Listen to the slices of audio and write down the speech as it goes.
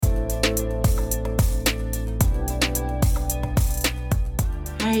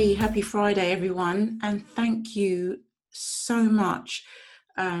Hey, happy Friday, everyone. And thank you so much,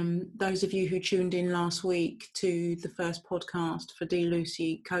 those of you who tuned in last week to the first podcast for D.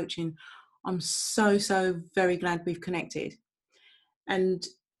 Lucy Coaching. I'm so very glad we've connected. And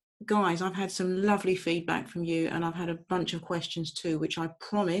guys, I've had some lovely feedback from you, and I've had a bunch of questions too, which I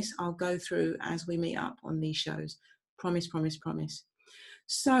promise I'll go through as we meet up on these shows. Promise.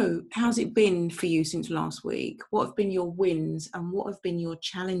 So, how's it been for you since last week? What have been your wins and what have been your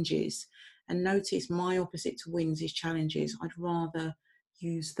challenges? And notice my opposite to wins is challenges. I'd rather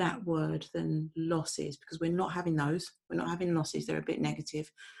use that word than losses because we're not having those. We're not having losses. They're a bit negative,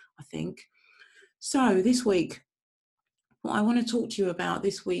 I think. So, this week, what I want to talk to you about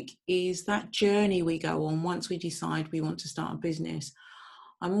this week is that journey we go on once we decide we want to start a business.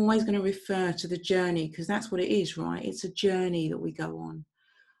 I'm always going to refer to the journey because that's what it is, right? It's a journey that we go on.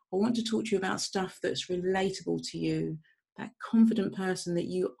 I want to talk to you about stuff that's relatable to you, that confident person that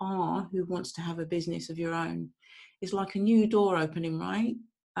you are who wants to have a business of your own. It's like a new door opening, right?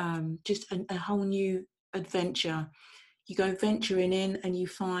 Just a whole new adventure. You go venturing in and you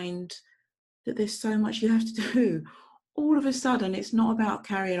find that there's so much you have to do. All of a sudden, it's not about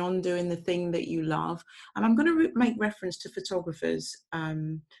carrying on doing the thing that you love. And I'm going to make reference to photographers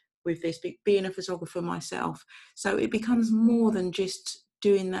with this, being a photographer myself. So it becomes more than just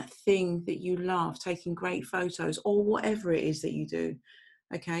doing that thing that you love, taking great photos or whatever it is that you do.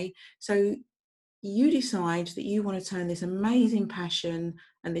 Okay, so you decide that you want to turn this amazing passion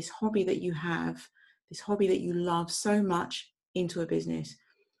and this hobby that you have, this hobby that you love so much, into a business.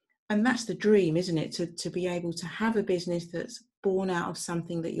 And that's the dream, isn't it? To be able to have a business that's born out of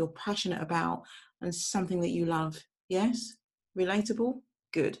something that you're passionate about and something that you love. Yes? Relatable?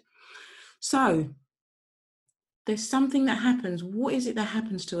 Good. So there's something that happens. What is it that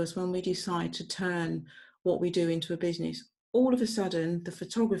happens to us when we decide to turn what we do into a business? All of a sudden, the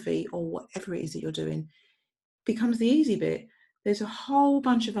photography or whatever it is that you're doing becomes the easy bit. There's a whole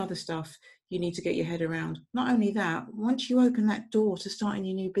bunch of other stuff you need to get your head around. Not only that, once you open that door to starting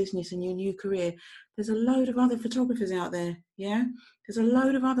your new business and your new career, there's a load of other photographers out there. Yeah, there's a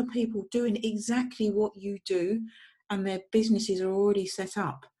load of other people doing exactly what you do, and their businesses are already set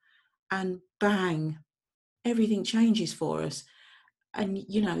up. And bang, everything changes for us. And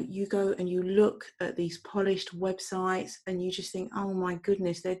you go and you look at these polished websites and you just think, oh my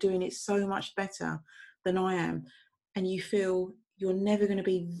goodness, they're doing it so much better than I am. And you feel you're never going to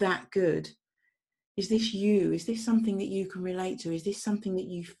be that good. Is this you? Is this something that you can relate to? Is this something that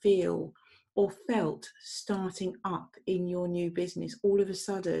you feel or felt starting up in your new business? All of a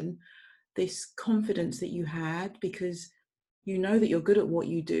sudden, this confidence that you had because you know that you're good at what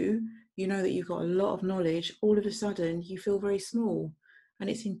you do, you know that you've got a lot of knowledge, all of a sudden you feel very small and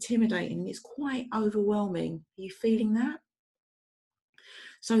it's intimidating. It's quite overwhelming. Are you feeling that?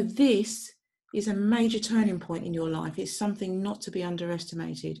 So this is a major turning point in your life. It's something not to be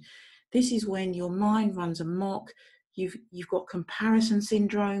underestimated. This is when your mind runs amok. You've got comparison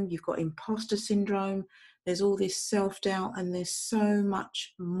syndrome, you've got imposter syndrome, there's all this self-doubt, and there's so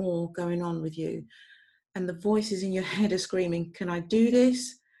much more going on with you. And the voices in your head are screaming, can I do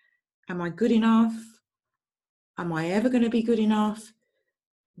this? Am I good enough? Am I ever going to be good enough?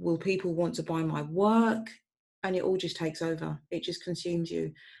 Will people want to buy my work? And it all just takes over. It just consumes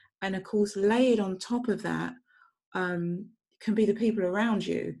you. And of course, layered on top of that can be the people around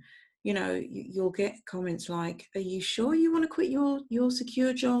you. You'll get comments like, are you sure you want to quit your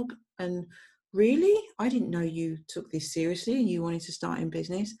secure job? And really, I didn't know you took this seriously and you wanted to start in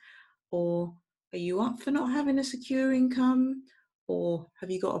business. Or are you up for not having a secure income? Or have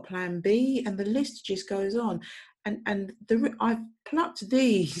you got a plan B? And the list just goes on. And I've plucked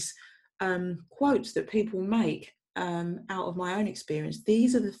these quotes that people make out of my own experience.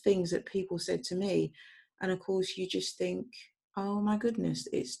 These are the things that people said to me. And of course, you just think, oh my goodness,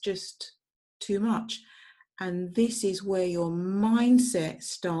 it's just too much. And this is where your mindset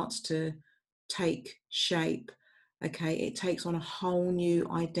starts to take shape. Okay, it takes on a whole new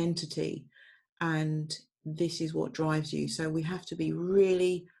identity. And this is what drives you. So we have to be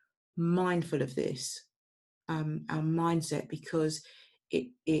really mindful of this, our mindset, because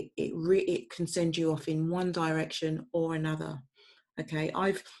it can send you off in one direction or another. Okay,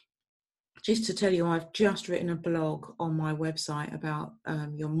 just to tell you, I've just written a blog on my website about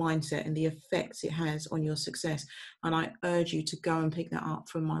your mindset and the effects it has on your success. And I urge you to go and pick that up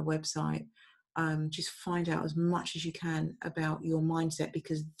from my website. Just find out as much as you can about your mindset,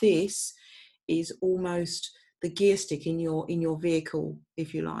 because this is almost the gear stick in your vehicle,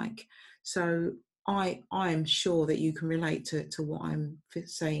 if you like. So I am sure that you can relate to what I'm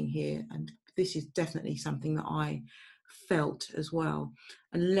saying here. And this is definitely something that I felt as well.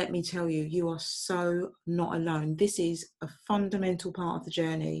 And let me tell you, you are so not alone. This is a fundamental part of the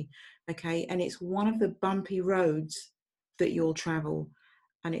journey, okay? And it's one of the bumpy roads that you'll travel.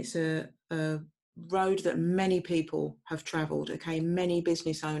 And it's a road that many people have traveled, okay? Many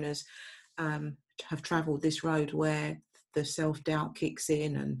business owners have traveled this road where the self-doubt kicks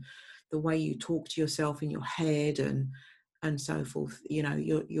in, and the way you talk to yourself in your head and so forth. You know,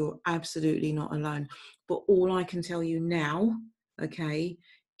 you're absolutely not alone. But all I can tell you now, okay,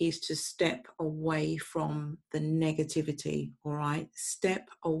 is to step away from the negativity. All right, step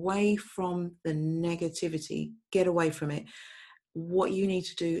away from the negativity, get away from it. What you need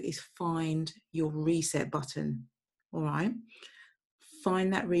to do is find your reset button. All right,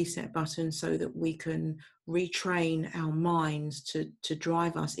 find that reset button so that we can retrain our minds to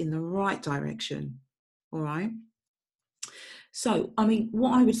drive us in the right direction. All right. So, I mean,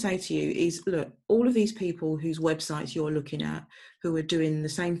 what I would say to you is, look, all of these people whose websites you're looking at, who are doing the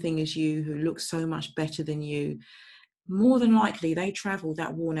same thing as you, who look so much better than you, more than likely they travel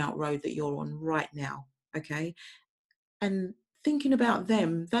that worn out road that you're on right now. Okay. And thinking about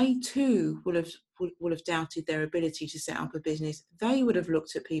them, they too would have doubted their ability to set up a business. They would have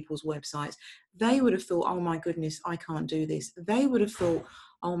looked at people's websites. They would have thought, oh my goodness, I can't do this. They would have thought,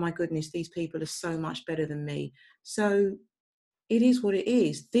 oh my goodness, these people are so much better than me. So it is what it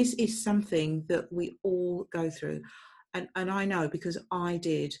is. This is something that we all go through. And I know, because I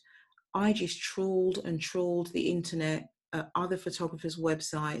did. I just trawled and trawled the internet, other photographers'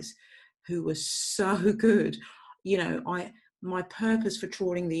 websites who were so good. You know, my purpose for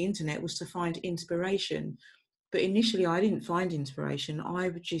trawling the internet was to find inspiration. But initially I didn't find inspiration. I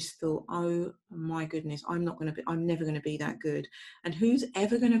just thought, oh my goodness, I'm never going to be that good. And who's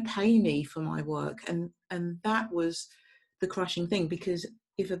ever going to pay me for my work? And that was the crushing thing, because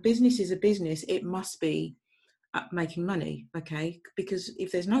if a business is a business, it must be making money, okay? Because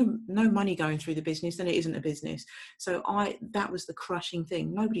if there's no money going through the business, then it isn't a business. So that was the crushing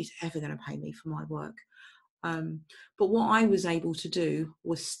thing. Nobody's ever going to pay me for my work. But what I was able to do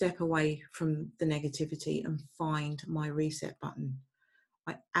was step away from the negativity and find my reset button.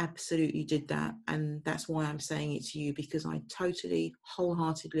 I absolutely did that. And that's why I'm saying it to you, because I totally,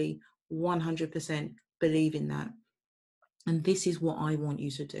 wholeheartedly, 100% believe in that. And this is what I want you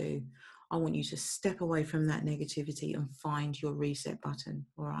to do. I want you to step away from that negativity and find your reset button.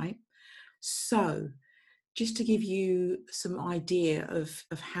 All right. So just to give you some idea of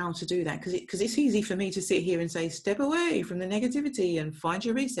how to do that, because it's easy for me to sit here and say, step away from the negativity and find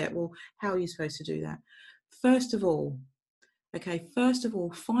your reset. Well, how are you supposed to do that? First of all,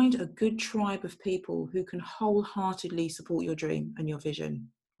 find a good tribe of people who can wholeheartedly support your dream and your vision.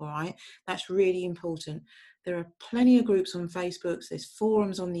 All right, that's really important. There are plenty of groups on Facebook, there's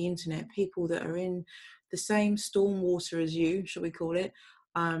forums on the internet, people that are in the same storm water as you, shall we call it,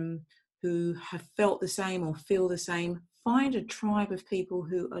 who have felt the same or feel the same. Find a tribe of people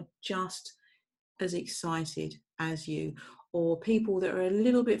who are just as excited as you, or people that are a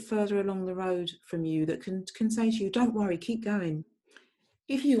little bit further along the road from you that can say to you, don't worry, keep going.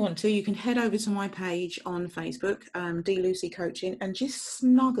 If you want to, you can head over to my page on Facebook, D Lucy Coaching, and just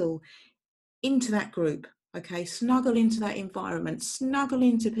snuggle into that group. Okay, snuggle into that environment, snuggle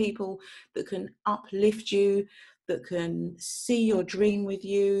into people that can uplift you, that can see your dream with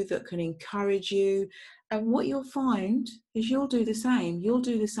you, that can encourage you. And what you'll find is you'll do the same. You'll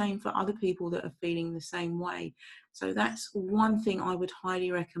do the same for other people that are feeling the same way. So that's one thing I would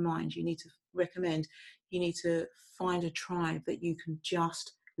highly recommend. You need to find a tribe that you can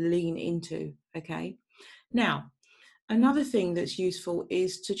just lean into. Okay. Now, another thing that's useful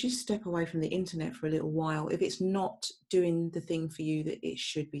is to just step away from the internet for a little while if it's not doing the thing for you that it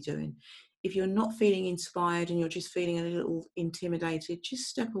should be doing. If you're not feeling inspired and you're just feeling a little intimidated, just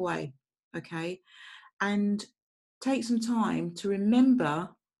step away, okay? And take some time to remember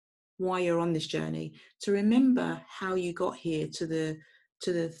why you're on this journey, to remember how you got here to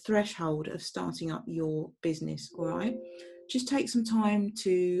the threshold of starting up your business, all right? Just take some time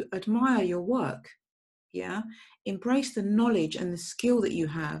to admire your work. Yeah, embrace the knowledge and the skill that you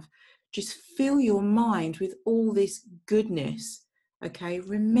have. Just fill your mind with all this goodness. Okay,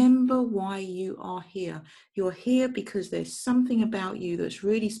 remember why you are here. You're here because there's something about you that's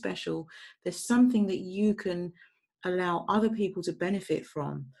really special. There's something that you can allow other people to benefit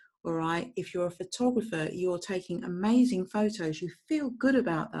from. All right, if you're a photographer, you're taking amazing photos, you feel good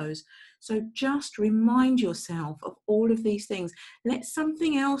about those. So just remind yourself of all of these things. Let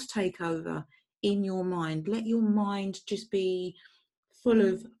something else take over in your mind. Let your mind just be full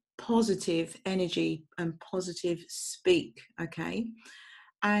of positive energy and positive speak, okay?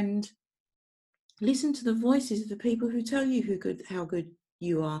 And Listen to the voices of the people who tell you how good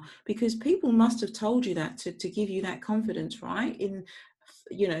you are, because people must have told you that to give you that confidence, right?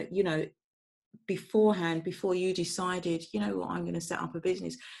 Beforehand, before you decided, you know what, I'm going to set up a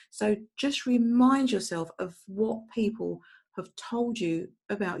business. So just remind yourself of what people have told you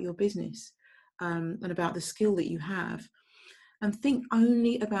about your business, and about the skill that you have, and think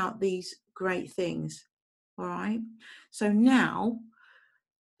only about these great things. All right. So now,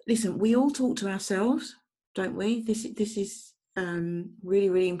 listen, we all talk to ourselves, don't we? This is really,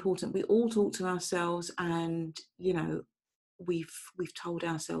 really important. We all talk to ourselves, and we've told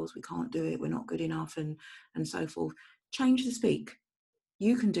ourselves we can't do it, we're not good enough, and so forth. Change the speak.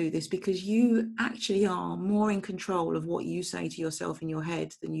 You can do this, because you actually are more in control of what you say to yourself in your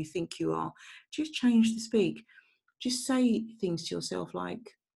head than you think you are. Just change the speak. Just say things to yourself like,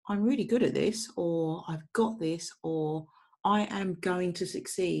 I'm really good at this, or I've got this, or I am going to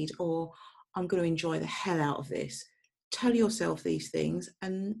succeed, or I'm going to enjoy the hell out of this. Tell yourself these things,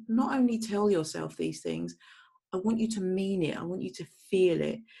 and not only tell yourself these things, I want you to mean it. I want you to feel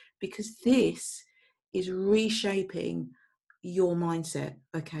it, because this is reshaping your mindset.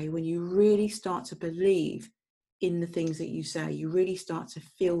 Okay. When you really start to believe in the things that you say, you really start to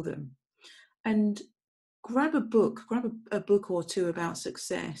feel them. And grab a book or two about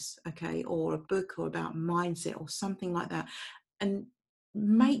success, okay, or a book or about mindset or something like that, and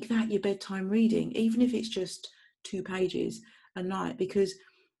make that your bedtime reading, even if it's just 2 pages a night, because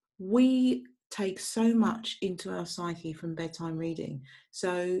we take so much into our psyche from bedtime reading.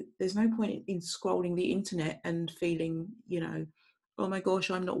 So there's no point in scrolling the internet and feeling, oh my gosh,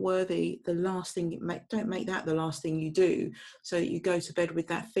 I'm not worthy. The last thing, don't make that the last thing you do, so that you go to bed with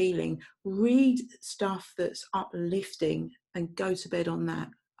that feeling. Read stuff that's uplifting and go to bed on that,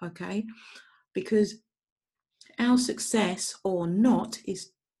 okay? Because our success or not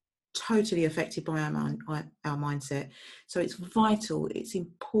is totally affected by our mindset. So it's vital, it's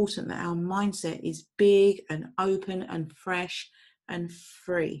important that our mindset is big and open and fresh and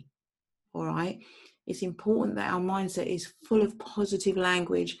free. All right. It's important that our mindset is full of positive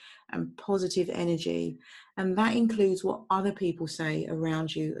language and positive energy. And that includes what other people say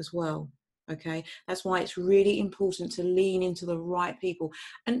around you as well. Okay. That's why it's really important to lean into the right people.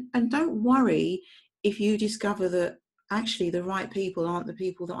 And don't worry if you discover that actually the right people aren't the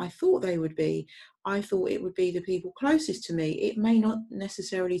people that I thought they would be. I thought it would be the people closest to me. It may not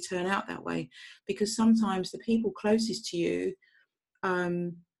necessarily turn out that way, because sometimes the people closest to you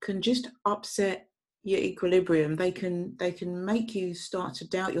can just upset your equilibrium. They can make you start to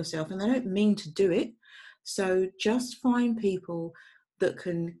doubt yourself, and they don't mean to do it. So just find people that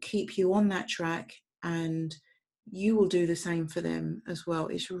can keep you on that track, and you will do the same for them as well.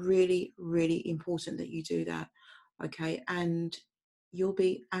 It's really, really important that you do that. Okay. And you'll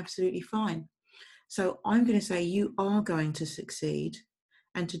be absolutely fine. So I'm going to say you are going to succeed.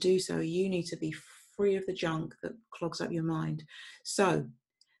 And to do so, you need to be free of the junk that clogs up your mind. So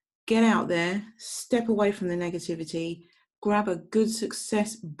get out there, step away from the negativity, grab a good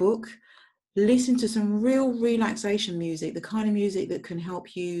success book, listen to some real relaxation music, the kind of music that can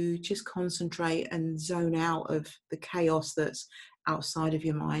help you just concentrate and zone out of the chaos that's outside of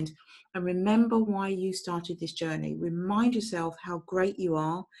your mind. And remember why you started this journey. Remind yourself how great you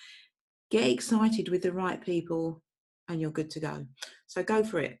are. Get excited with the right people, and you're good to go. So go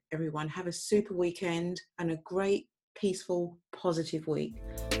for it, everyone. Have a super weekend and a great, peaceful, positive week.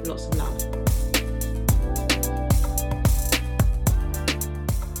 Lots of love.